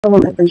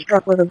Someone had been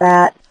struck with a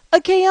bat. A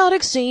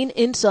chaotic scene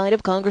inside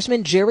of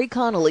Congressman Gerry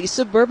Connolly's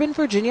suburban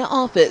Virginia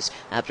office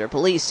after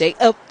police say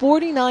a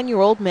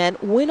 49-year-old man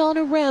went on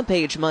a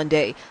rampage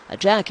Monday,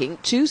 attacking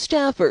two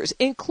staffers,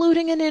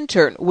 including an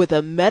intern, with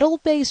a metal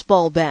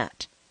baseball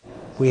bat.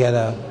 We had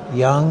a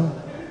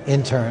young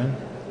intern,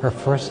 her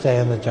first day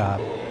on the job,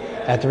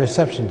 at the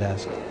reception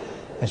desk,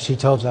 and she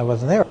told us I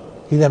wasn't there.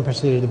 He then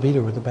proceeded to beat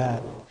her with a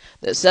bat.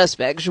 The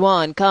suspect,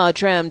 Juan Ka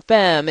Tram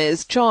Pham,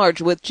 is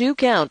charged with 2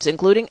 counts,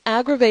 including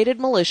aggravated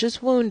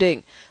malicious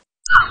wounding.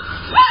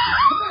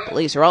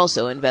 Police are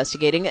also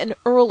investigating an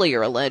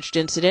earlier alleged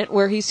incident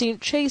where he's seen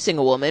chasing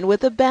a woman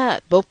with a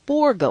bat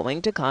before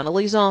going to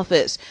Connolly's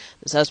office.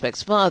 The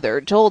suspect's father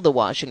told the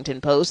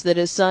Washington Post that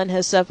his son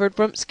has suffered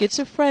from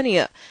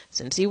schizophrenia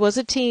since he was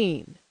a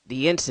teen.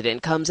 The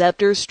incident comes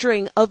after a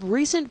string of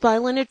recent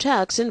violent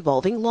attacks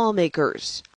involving lawmakers.